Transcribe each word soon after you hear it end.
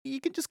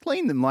can just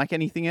clean them like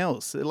anything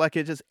else, like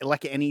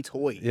any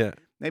toy. Yeah.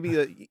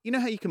 Maybe you know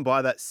how you can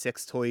buy that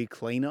sex toy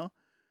cleaner?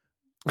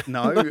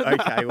 No?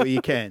 Okay, well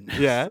you can.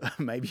 Yeah.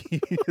 Maybe you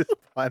just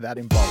buy that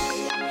in bulk.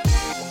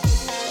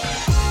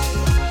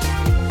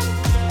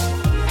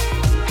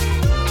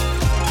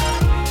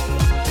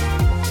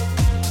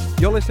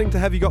 You're listening to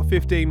Have You Got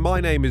 15?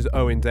 My name is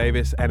Owen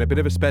Davis, and a bit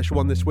of a special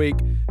one this week,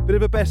 bit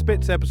of a Best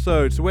Bits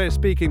episode. So we're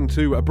speaking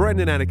to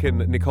Brendan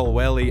Annakin, Nicole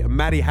Waley,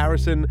 Matty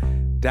Harrison,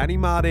 Dani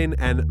Martin,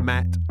 and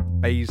Matt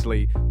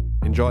Baseley.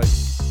 Enjoy.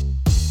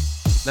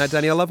 Now,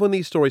 Dani, I love when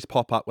these stories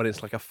pop up when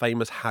it's like a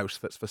famous house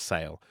that's for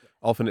sale.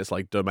 Often it's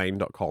like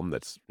domain.com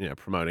that's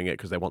promoting it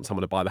because they want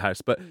someone to buy the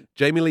house. But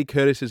Jamie Lee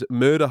Curtis's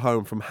murder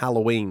home from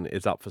Halloween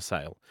is up for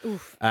sale,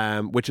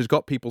 which has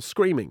got people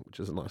screaming,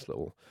 which is a nice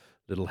little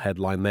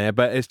headline there.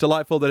 But it's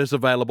delightful that it's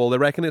available. They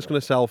reckon it's going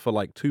to sell for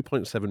like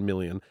 2.7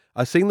 million.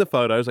 I've seen the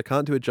photos. I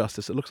can't do it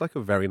justice. It looks like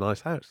a very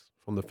nice house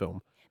from the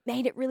film.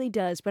 Mate, it really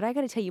does. But I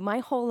got to tell you, my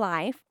whole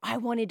life, I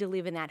wanted to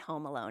live in that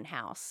Home Alone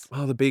house.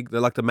 Oh, they're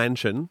like the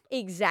mansion.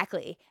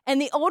 Exactly.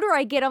 And the older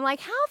I get, I'm like,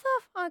 how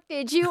the fuck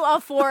did you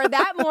afford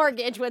that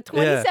mortgage with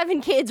 27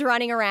 kids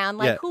running around?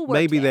 Like, who worked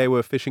maybe there? they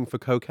were fishing for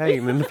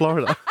cocaine in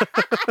Florida.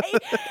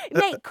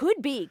 Mate,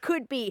 could be.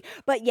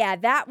 But yeah,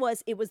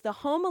 it was the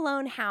Home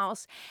Alone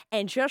house.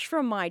 And just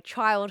from my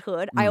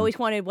childhood, I always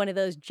wanted one of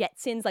those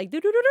Jetsons, like,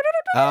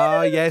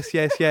 oh, yes.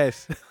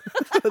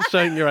 That's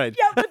showing your age.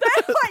 Yeah, but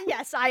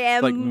yes, I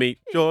am. Like Meet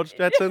George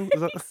Jetson?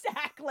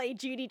 Exactly,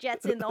 Judy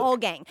Jetson, the whole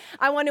gang.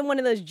 I wanted one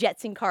of those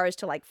Jetson cars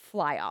to like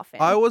fly off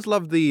in. I always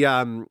loved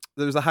there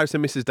was a house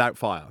in Mrs.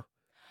 Doubtfire.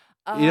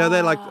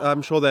 They're like,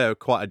 I'm sure they're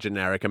quite a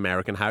generic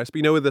American house,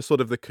 but with the sort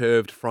of the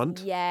curved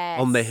front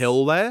on the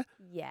hill there.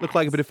 Yes. Looked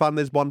like a bit of fun.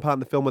 There's one part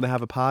in the film where they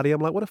have a party.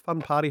 I'm like, what a fun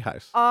party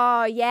house.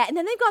 Oh, yeah. And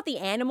then they've got the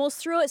animals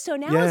through it. So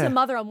now as a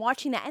mother, I'm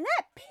watching that, and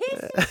that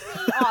pisses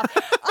me off.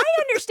 I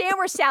understand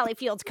where Sally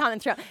Field's coming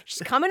through.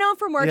 She's coming home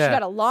from work. She's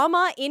got a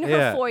llama in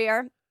her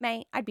foyer.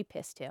 Mate, I'd be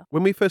pissed too.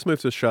 When we first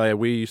moved to Australia,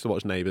 we used to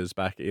watch Neighbours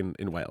back in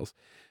Wales.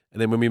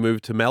 And then when we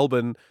moved to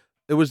Melbourne,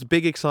 there was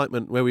big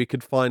excitement where we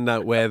could find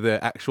out where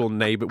the actual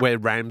where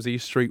Ramsay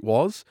Street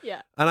was.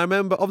 Yeah. And I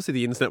remember, obviously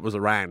the internet was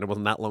around. It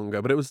wasn't that long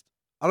ago, but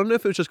I don't know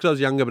if it was just because I was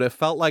younger, but it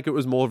felt like it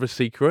was more of a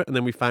secret. And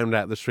then we found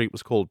out the street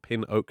was called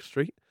Pin Oak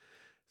Street.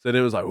 So then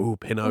it was like, ooh,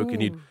 Pin Oak.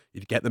 And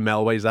you'd get the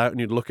Melways out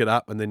and you'd look it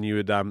up. And then you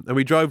would, and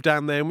we drove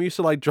down there and we used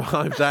to like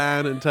drive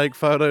down and take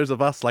photos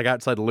of us like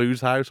outside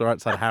Lou's house or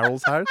outside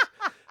Harold's house.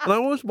 And I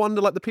always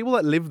wonder, like the people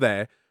that live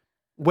there,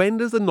 when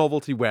does the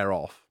novelty wear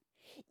off?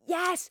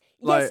 Yes.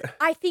 Like,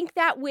 I think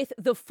that with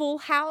the Full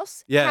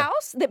House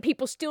house that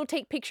people still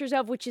take pictures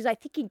of, which is, I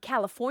think, in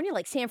California,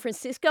 like San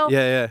Francisco.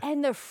 Yeah.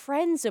 And the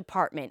Friends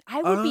apartment.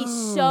 I would be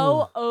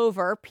so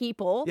over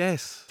people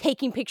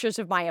taking pictures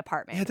of my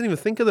apartment. Yeah, I didn't even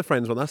think of the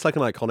Friends one. That's like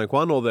an iconic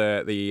one. Or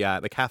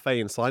the cafe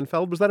in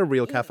Seinfeld. Was that a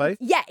real cafe?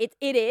 Yeah,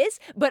 it is.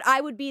 But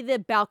I would be the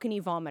balcony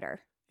vomiter.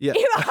 Yeah.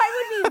 If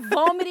I would be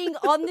vomiting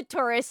on the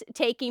tourists,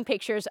 taking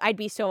pictures, I'd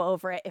be so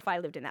over it if I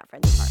lived in that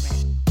Friends apartment.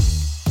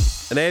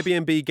 An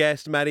Airbnb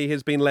guest, Maddie,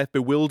 has been left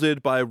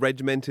bewildered by a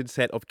regimented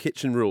set of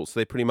kitchen rules. So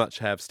they pretty much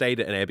have stayed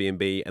at an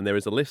Airbnb, and there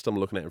is a list I'm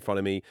looking at in front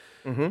of me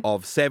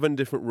of 7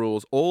 different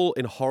rules, all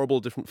in horrible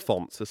different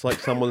fonts. It's like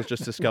someone's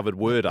just discovered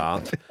word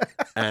art,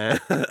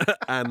 and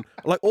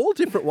like all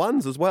different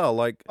ones as well.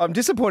 Like I'm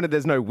disappointed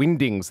there's no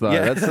Wingdings though.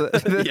 Yeah.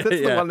 That's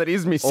the one that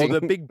is missing. Or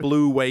the big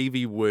blue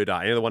wavy word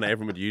art, the one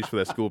everyone would use for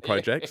their school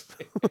projects.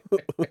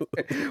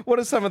 What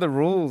are some of the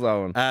rules,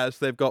 Owen? So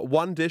they've got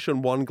 1 dish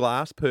and 1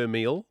 glass per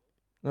meal.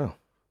 Oh.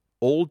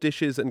 All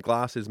dishes and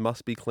glasses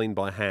must be cleaned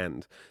by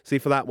hand. See,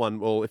 for that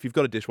one, well, if you've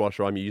got a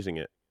dishwasher, I'm using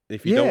it.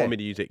 If you don't want me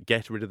to use it,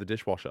 get rid of the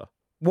dishwasher.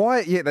 Why?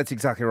 Yeah, that's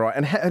exactly right.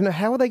 And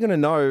how are they going to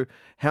know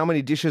how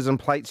many dishes and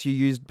plates you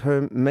used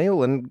per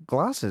meal and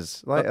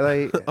glasses? Like, are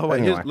they?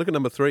 Anyway. Look at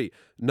number 3.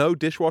 No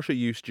dishwasher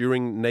use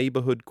during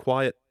neighborhood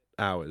quiet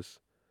hours.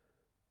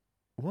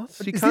 What?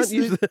 You can't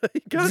use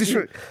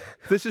the...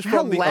 This is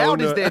from the owner. How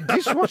loud is their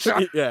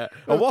dishwasher? Yeah.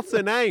 And what's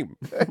their name?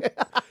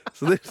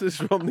 So this is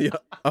from the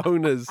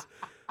owners...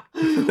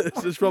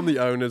 This is from the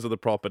owners of the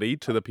property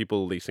to the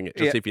people leasing it,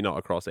 just if you're not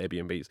across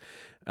Airbnbs.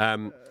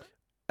 And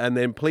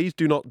then please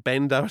do not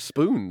bend our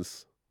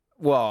spoons.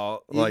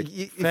 Well, like,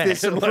 if there's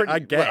some I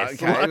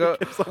guess. Well,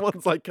 okay. If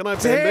someone's like, can I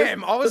bend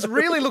Damn, I was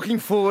really looking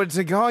forward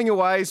to going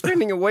away,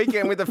 spending a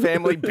weekend with the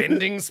family,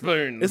 bending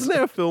spoons. Isn't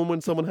there a film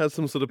when someone has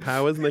some sort of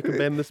powers and they can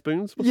bend the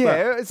spoons? What's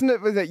that? Isn't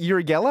it that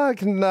Uri Geller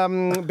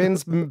can bend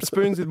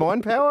spoons with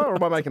mind power, or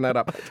am I making that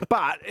up?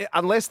 But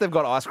unless they've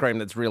got ice cream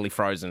that's really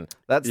frozen,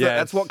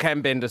 that's what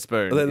can bend a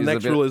spoon. And then the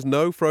next rule is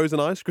no frozen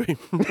ice cream.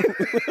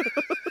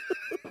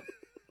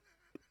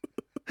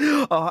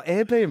 Oh,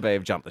 Airbnb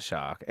have jumped the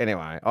shark.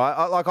 Anyway,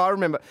 I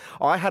remember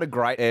I had a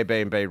great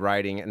Airbnb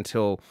rating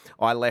until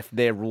I left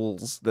their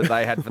rules that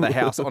they had for the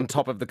house on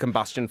top of the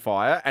combustion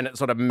fire, and it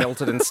sort of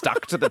melted and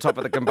stuck to the top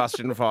of the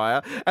combustion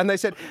fire. And they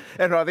said,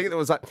 and I think it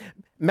was like,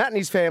 Matt and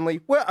his family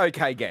were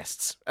okay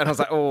guests. And I was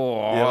like,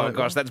 oh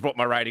gosh, that's brought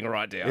my rating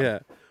right down. Yeah.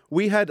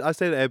 I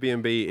stayed at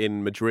Airbnb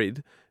in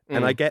Madrid,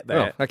 And I get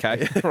there. Oh,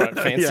 okay. All right,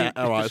 fancy. Yeah,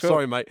 all right. Sure.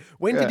 Sorry, mate.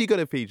 When did you go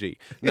to Fiji?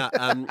 No,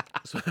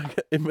 so I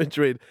get in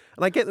Madrid,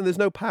 and I get that there's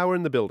no power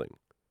in the building.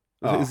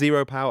 There's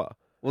zero power.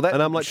 Well, that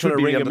and I'm like should trying to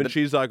be ring him, under and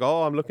she's like,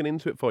 "Oh, I'm looking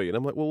into it for you." And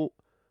I'm like, "Well,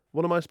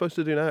 what am I supposed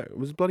to do now?" It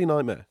was a bloody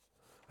nightmare.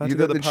 I had to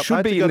go to the It pub. I should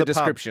had to be go in to the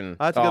pub. description.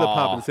 I had to go to the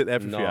pub and sit there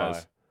for a few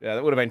hours. Yeah,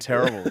 that would have been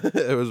terrible.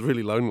 It was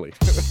really lonely.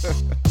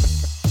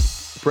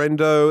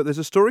 Brendo, there's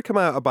a story come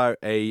out about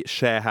a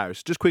share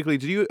house. Just quickly,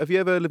 have you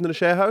ever lived in a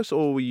share house,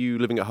 or were you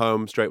living at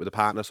home straight with a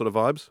partner sort of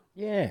vibes?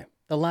 Yeah,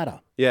 the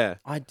latter. Yeah.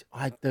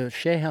 The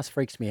share house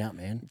freaks me out,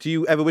 man. Do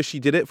you ever wish you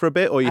did it for a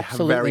bit, or are you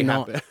Absolutely very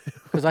not. happy?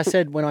 Because I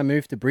said when I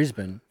moved to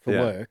Brisbane for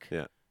work,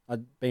 Yeah.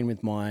 I'd been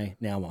with my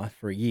now wife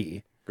for a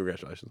year.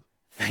 Congratulations.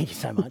 Thank you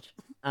so much.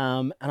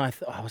 And I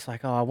was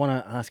like, I want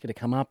to ask her to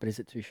come up, but is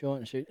it too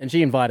short? And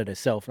she invited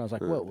herself, and I was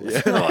like, well,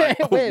 let's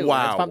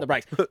pump the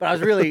brakes. But I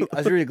was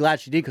really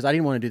glad she did, because I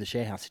didn't want to do the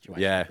share house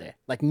situation up there.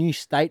 Like new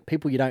state,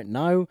 people you don't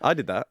know. I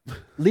did that.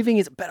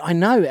 But I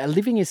know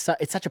living is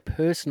it's such a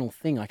personal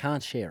thing. I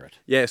can't share it.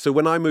 Yeah, so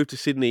when I moved to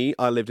Sydney,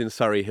 I lived in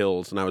Surrey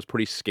Hills, and I was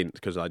pretty skint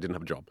because I didn't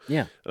have a job.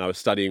 Yeah. And I was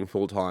studying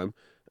full time.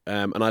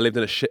 And I lived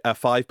in a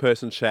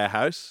 5-person share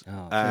house.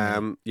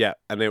 Yeah,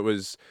 and it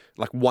was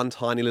like one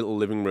tiny little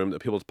living room that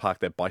people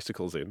parked their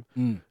bicycles in.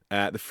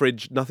 The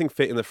fridge, nothing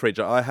fit in the fridge.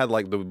 I had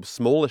like the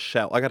smallest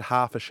shelf. I got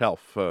half a shelf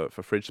for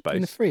fridge space.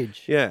 In the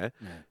fridge? Yeah.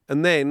 No.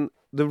 And then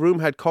the room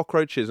had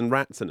cockroaches and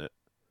rats in it.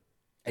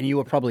 And you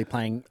were probably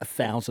paying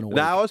 $1,000 a week.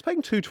 No, I was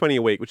paying $220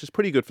 a week, which is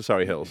pretty good for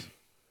Surrey Hills.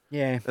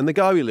 Yeah. And the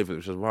guy we lived with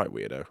was just right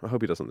weirdo. I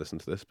hope he doesn't listen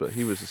to this, but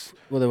he was just...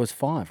 Well, there was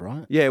 5,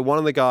 right? Yeah, one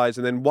of the guys,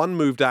 and then one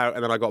moved out,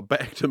 and then I got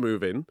begged to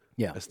move in.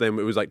 Yeah. So then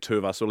it was like 2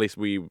 of us, so at least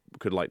we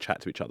could like chat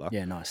to each other.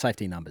 Yeah, nice.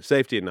 Safety in numbers.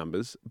 Safety in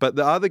numbers. But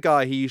the other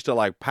guy, he used to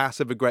like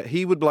passive aggressive.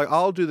 He would be like,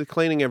 I'll do the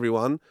cleaning,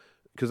 everyone,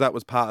 because that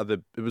was part of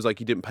the... It was like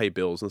you didn't pay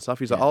bills and stuff.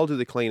 He's like, I'll do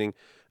the cleaning.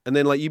 And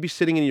then like you'd be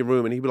sitting in your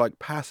room, and he'd be like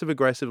passive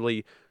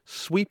aggressively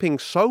sweeping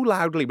so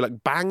loudly,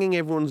 like banging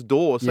everyone's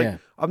doors. Like,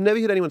 I've never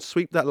heard anyone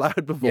sweep that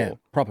loud before. Yeah,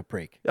 proper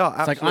prick. Yeah,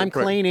 it's like, I'm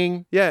prick.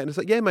 cleaning. Yeah, and it's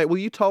like, yeah, mate, well,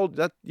 you told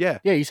that, yeah.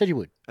 Yeah, you said you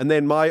would. And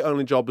then my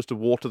only job was to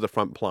water the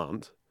front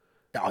plant.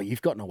 Oh,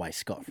 you've gotten away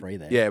scot-free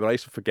there. Yeah, but I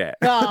used to forget.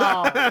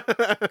 Oh,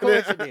 of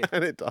course you did.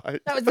 And it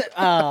died. That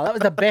was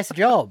the best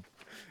job.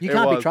 You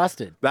can't be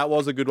trusted. That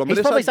was a good one. He's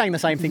but probably saying the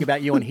same thing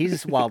about you on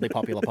his wildly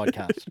popular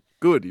podcast.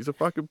 Good, he's a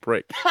fucking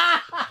prick.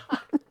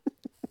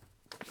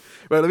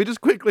 Well, let me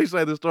just quickly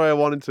say the story I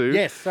wanted to.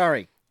 Yes,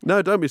 sorry.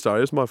 No, don't be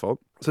sorry. It's my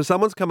fault. So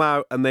someone's come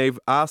out and they've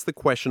asked the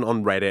question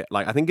on Reddit.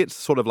 Like, I think it's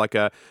sort of like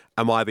a,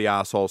 am I the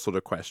arsehole sort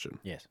of question.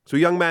 Yes. So a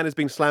young man has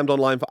been slammed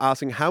online for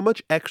asking how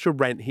much extra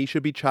rent he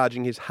should be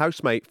charging his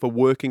housemate for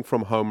working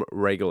from home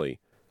regularly.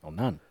 Oh,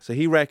 none. So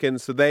he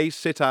reckons, so they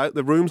sit out,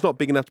 the room's not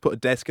big enough to put a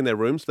desk in their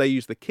room, so they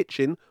use the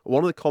kitchen,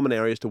 one of the common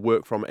areas to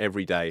work from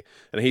every day.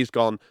 And he's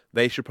gone,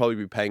 they should probably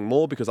be paying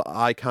more because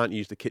I can't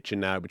use the kitchen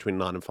now between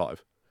 9 and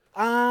 5.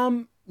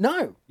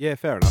 No. Yeah,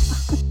 fair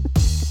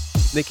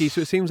enough. Nikki,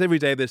 so it seems every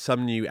day there's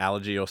some new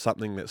allergy or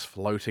something that's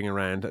floating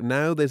around. And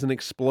now there's an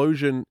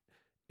explosion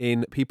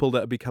in people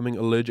that are becoming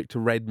allergic to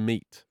red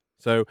meat.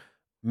 So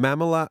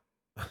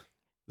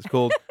it's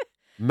called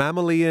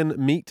mammalian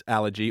meat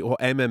allergy, or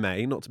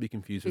MMA, not to be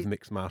confused with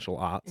mixed martial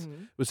arts.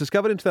 It was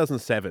discovered in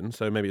 2007,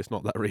 so maybe it's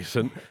not that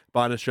recent,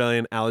 by an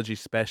Australian allergy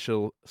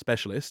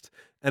specialist.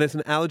 And it's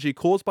an allergy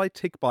caused by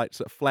tick bites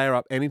that flare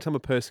up anytime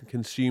a person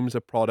consumes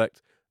a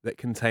product that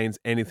contains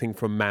anything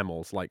from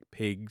mammals like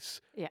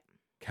pigs,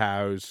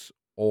 cows,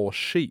 or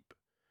sheep.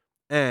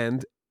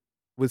 And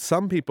with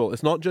some people,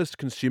 it's not just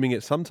consuming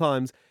it.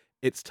 Sometimes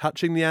it's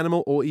touching the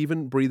animal or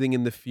even breathing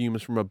in the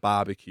fumes from a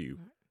barbecue.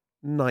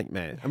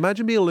 Nightmare.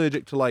 Imagine being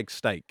allergic to like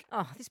steak.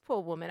 Oh, this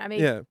poor woman. I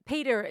mean,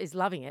 Peter is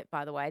loving it,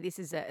 by the way. This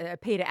is a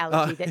Peter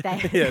allergy that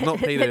they... Yeah, not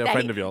Peter, a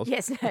friend of yours.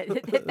 Yes,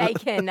 that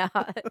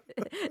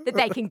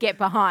they can get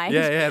behind.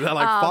 Yeah, they're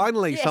like,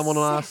 finally, someone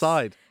on our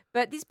side.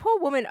 But this poor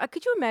woman,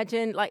 could you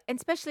imagine, like, and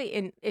especially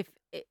in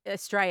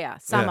Australia,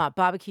 summer,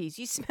 barbecues,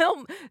 you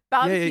smell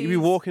barbecues. Yeah, you'd be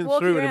walking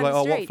through and you'd be like,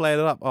 oh, what flared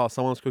it up? Oh,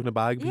 someone's cooking a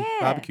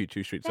barbecue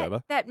 2 streets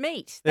over. That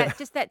meat,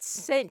 just that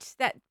scent,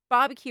 that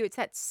barbecue, it's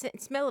that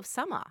smell of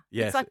summer.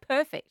 Yes. It's like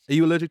perfect. Are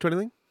you allergic to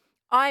anything?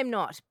 I'm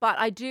not, but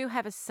I do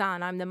have a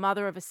son. I'm the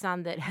mother of a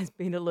son that has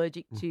been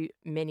allergic to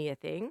many a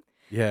thing.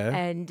 Yeah.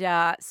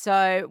 And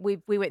so we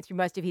went through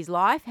most of his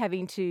life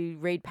having to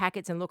read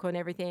packets and look on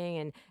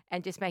everything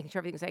and just making sure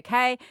everything was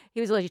okay. He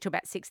was allergic to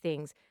about 6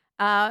 things.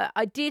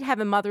 I did have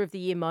a Mother of the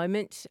Year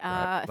moment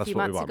a few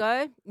months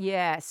ago.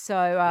 Yeah. So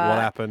what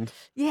happened?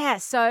 Yeah.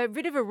 So a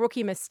bit of a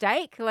rookie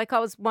mistake. Like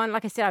I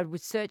said, I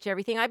would search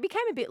everything. I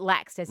became a bit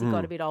lax as he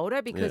got a bit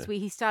older because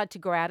he started to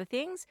grow out of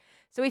things.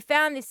 So we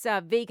found this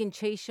vegan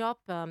cheese shop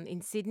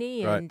in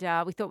Sydney, and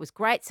we thought it was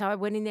great. So I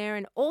went in there,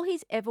 and all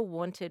he's ever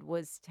wanted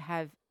was to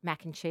have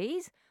mac and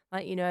cheese.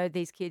 Like, you know,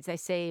 these kids, they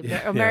see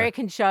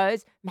American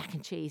shows, mac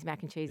and cheese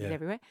is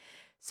everywhere.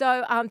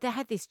 So they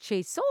had this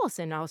cheese sauce,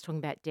 and I was talking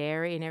about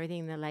dairy and everything,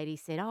 and the lady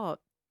said, oh,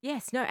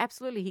 yes, no,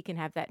 absolutely, he can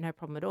have that, no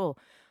problem at all.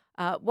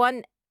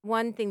 One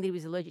one thing that he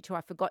was allergic to,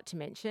 I forgot to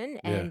mention,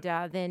 and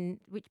then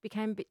which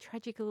became a bit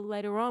tragic a little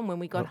later on when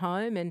we got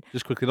home. And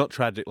just quickly, not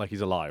tragic, like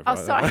he's alive. oh,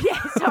 right? sorry,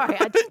 sorry,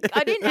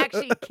 I didn't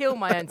actually kill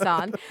my own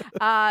son.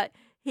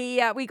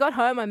 We got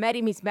home. I made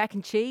him his mac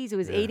and cheese. He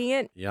was eating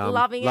it, Yum.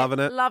 loving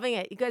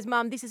it. He goes,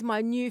 "Mum, this is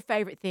my new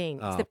favourite thing.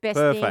 It's the best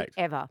perfect.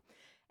 thing ever."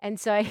 And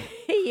so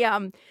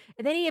and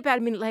then he about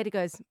a minute later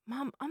goes,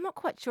 "Mum, I'm not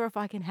quite sure if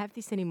I can have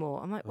this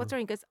anymore." I'm like, "What's wrong?"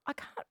 He goes, "I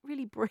can't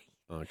really breathe.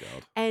 Oh,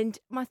 God. And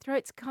my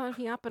throat's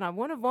coming up and I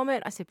want to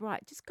vomit." I said,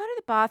 "Right, just go to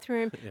the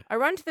bathroom." I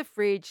run to the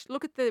fridge,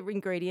 look at the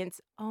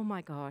ingredients. Oh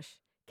my gosh,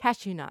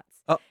 cashew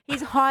nuts. Oh.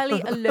 He's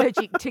highly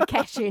allergic to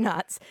cashew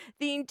nuts.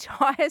 The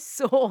entire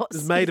sauce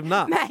It's made of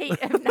nuts. Made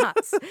of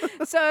nuts.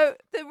 So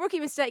the rookie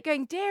mistake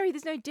going, dairy,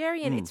 there's no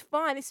dairy in it. It's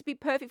fine. This would be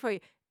perfect for you.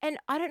 And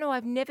I don't know,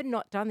 I've never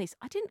not done this.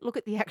 I didn't look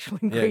at the actual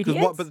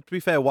ingredients. But to be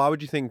fair, why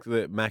would you think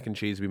that mac and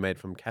cheese would be made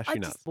from cashew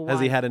nuts?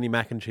 Has he had any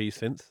mac and cheese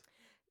since?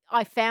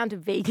 I found a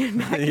vegan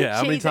mac and cheese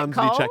how many times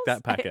at did you Coles. check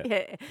that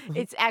packet?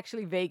 It's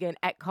actually vegan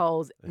at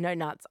Coles, no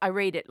nuts. I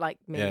read it like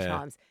many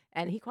times,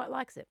 and he quite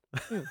likes it.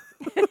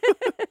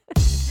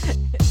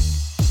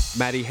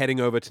 Matty heading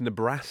over to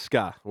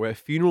Nebraska, where a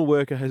funeral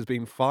worker has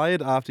been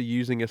fired after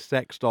using a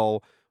sex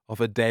doll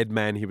of a dead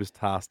man he was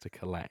tasked to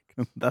collect.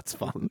 That's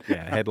fun.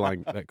 Yeah,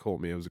 headline that caught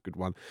me. It was a good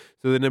one.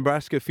 So the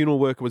Nebraska funeral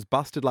worker was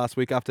busted last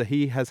week after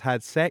he has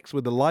had sex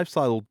with a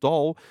life-size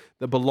doll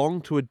that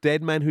belonged to a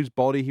dead man whose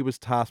body he was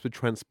tasked with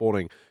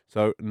transporting.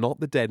 So not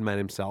the dead man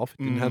himself.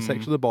 He didn't have sex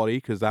with the body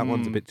because that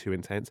one's a bit too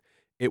intense.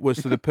 It was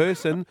to the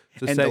person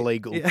to and say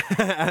illegal. Yeah,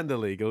 and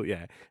illegal,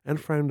 yeah, and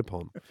frowned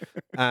upon,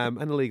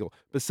 and illegal.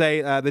 But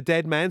say the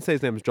dead man, say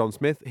his name is John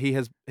Smith.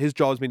 His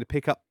job has been to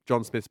pick up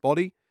John Smith's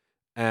body,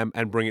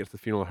 and bring it to the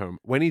funeral home.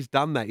 When he's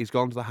done that, he's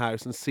gone to the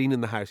house and seen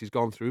in the house. He's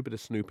gone through a bit of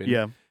snooping,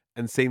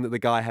 and seen that the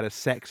guy had a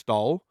sex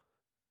doll,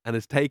 and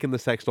has taken the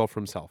sex doll for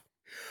himself.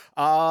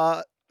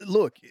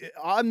 Look,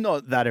 I'm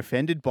not that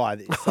offended by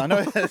this. I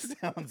know that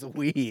sounds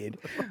weird.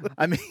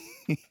 I mean,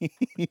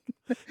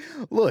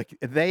 look,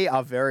 they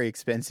are very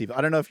expensive.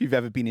 I don't know if you've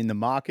ever been in the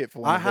market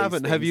for one I of these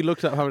haven't. things. Have you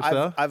looked at how much they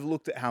are? I've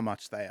looked at how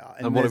much they are.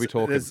 And what are we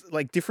talking? There's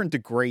like different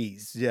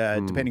degrees,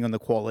 depending on the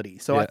quality.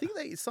 So I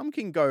think some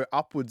can go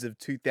upwards of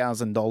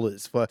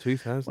 $2,000 for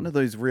one of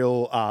those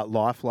real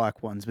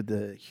lifelike ones with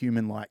the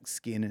human-like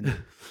skin.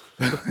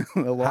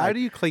 And How do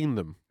you clean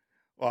them?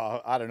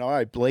 Well, I don't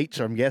know. Bleach,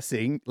 I'm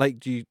guessing.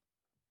 Like,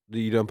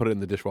 you don't put it in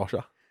the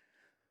dishwasher?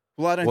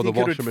 Well, I don't Or think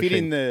the it would washing fit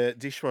in machine? the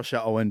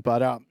dishwasher, Owen.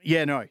 But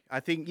yeah, no, I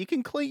think you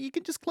can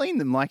just clean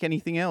them like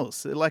anything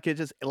else, like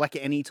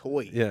any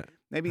toy. Yeah.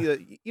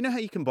 Maybe you know how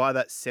you can buy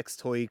that sex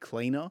toy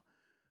cleaner.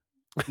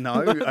 No,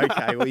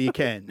 okay, well you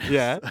can.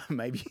 Yeah.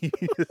 Maybe you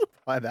just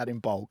buy that in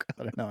bulk.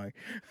 I don't know.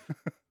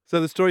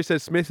 So the story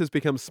says Smith has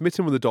become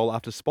smitten with the doll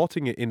after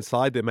spotting it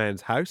inside the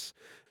man's house.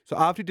 So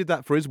after he did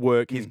that for his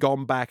work, he's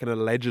gone back and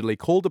allegedly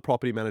called the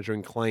property manager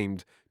and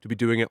claimed to be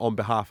doing it on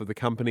behalf of the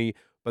company,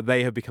 but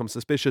they have become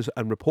suspicious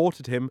and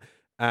reported him.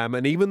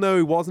 And even though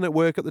he wasn't at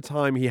work at the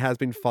time, he has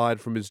been fired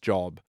from his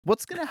job.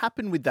 What's going to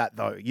happen with that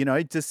though? You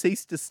know,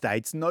 deceased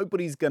estates,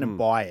 nobody's going to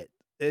buy it.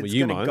 It's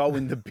going to go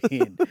in the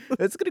bin.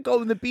 It's going to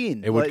go in the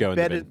bin. It would go in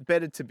the bin.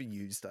 Better to be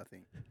used, I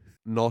think.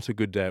 Not a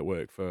good day at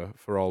work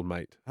for old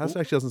mate.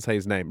 Actually doesn't say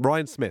his name.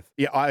 Ryan Smith.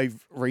 Yeah,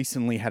 I've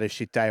recently had a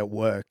shit day at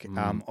work.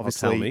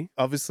 tell me.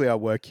 Obviously, I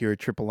work here at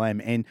Triple M,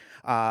 and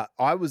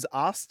I was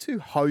asked to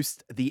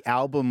host the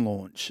album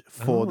launch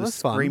for the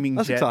that's fun. Screaming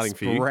That's Jets' exciting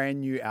for you.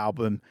 brand new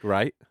album,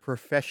 Great.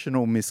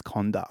 Professional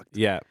Misconduct.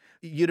 Yeah.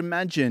 You'd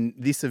imagine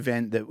this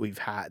event that we've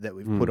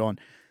put on.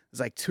 There's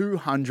like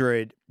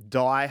 200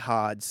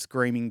 diehard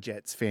Screaming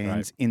Jets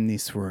fans in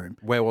this room.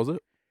 Where was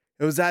it?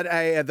 It was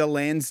at the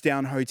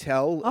Lansdowne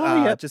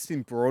Hotel, just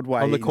in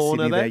Broadway. On the in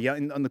corner Sydney there?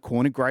 Yeah, on the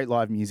corner. Great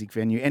live music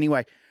venue.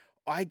 Anyway,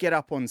 I get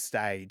up on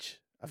stage.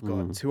 I've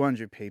got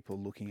 200 people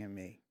looking at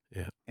me.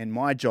 Yeah. And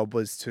my job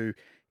was to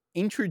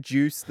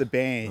introduce the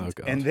band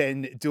and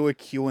then do a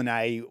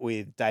Q&A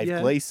with Dave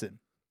Gleason.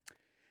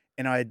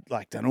 And I'd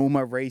done all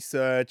my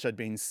research. I'd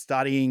been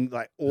studying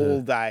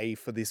all day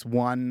for this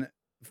one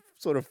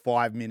sort of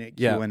 5-minute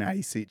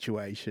Q&A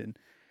situation.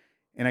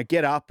 And I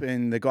get up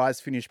and the guys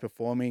finish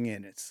performing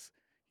and it's,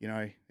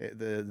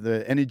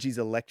 the energy's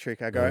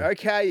electric. I go,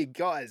 okay,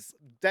 guys,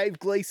 Dave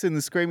Gleason,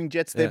 the Screaming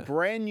Jets, their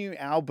brand new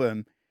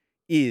album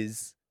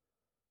is,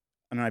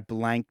 and I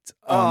blanked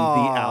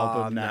on the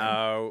album name.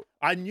 No.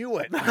 I knew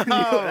it.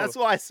 That's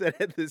why I said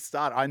at the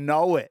start, I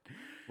know it.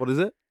 What is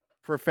it?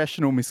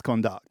 Professional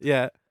Misconduct.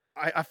 Yeah.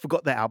 I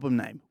forgot the album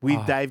name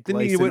with Dave Didn't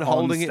Gleason. you weren't on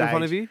holding it in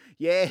front of stage. you?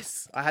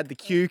 Yes. I had the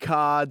cue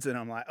cards and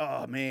I'm like,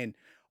 oh man.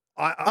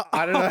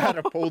 I don't know how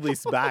to pull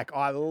this back.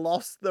 I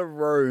lost the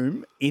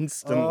room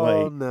instantly.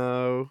 Oh,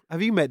 no.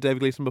 Have you met Dave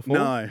Gleason before?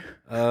 No.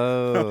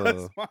 Oh.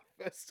 That's my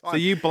first time. So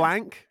you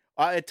blank?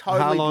 I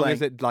totally How long blanked.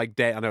 is it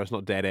dead? I know it's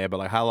not dead air,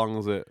 but how long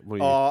is it?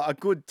 A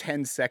good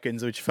 10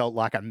 seconds, which felt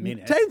like a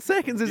minute. 10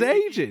 seconds is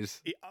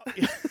ages.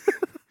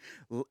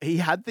 He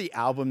had the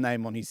album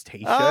name on his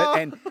T-shirt,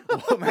 and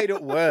what made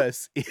it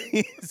worse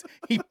is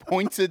he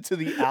pointed to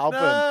the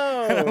album.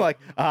 No. And I'm like,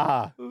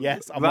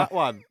 yes. That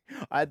one.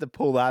 I had to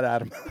pull that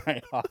out of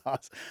my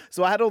ass.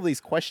 So I had all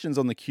these questions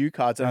on the cue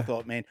cards, and I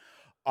thought, man,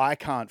 I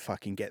can't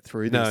fucking get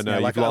through this. No,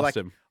 you've lost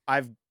him.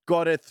 I've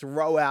got to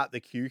throw out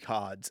the cue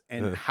cards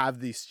and have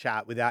this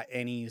chat without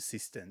any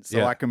assistance,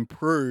 so I can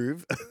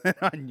prove that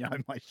I know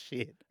my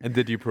shit. And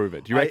did you prove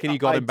it? Do you reckon you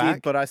got him back? I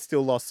did, but I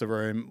still lost the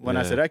room when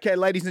I said, "Okay,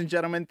 ladies and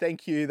gentlemen,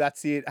 thank you.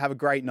 That's it. Have a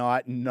great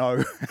night."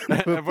 No,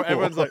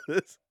 everyone's like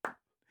this.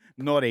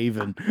 Not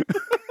even.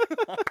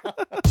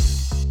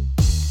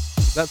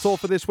 That's all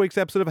for this week's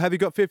episode of Have You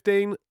Got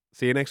 15?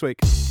 See you next week.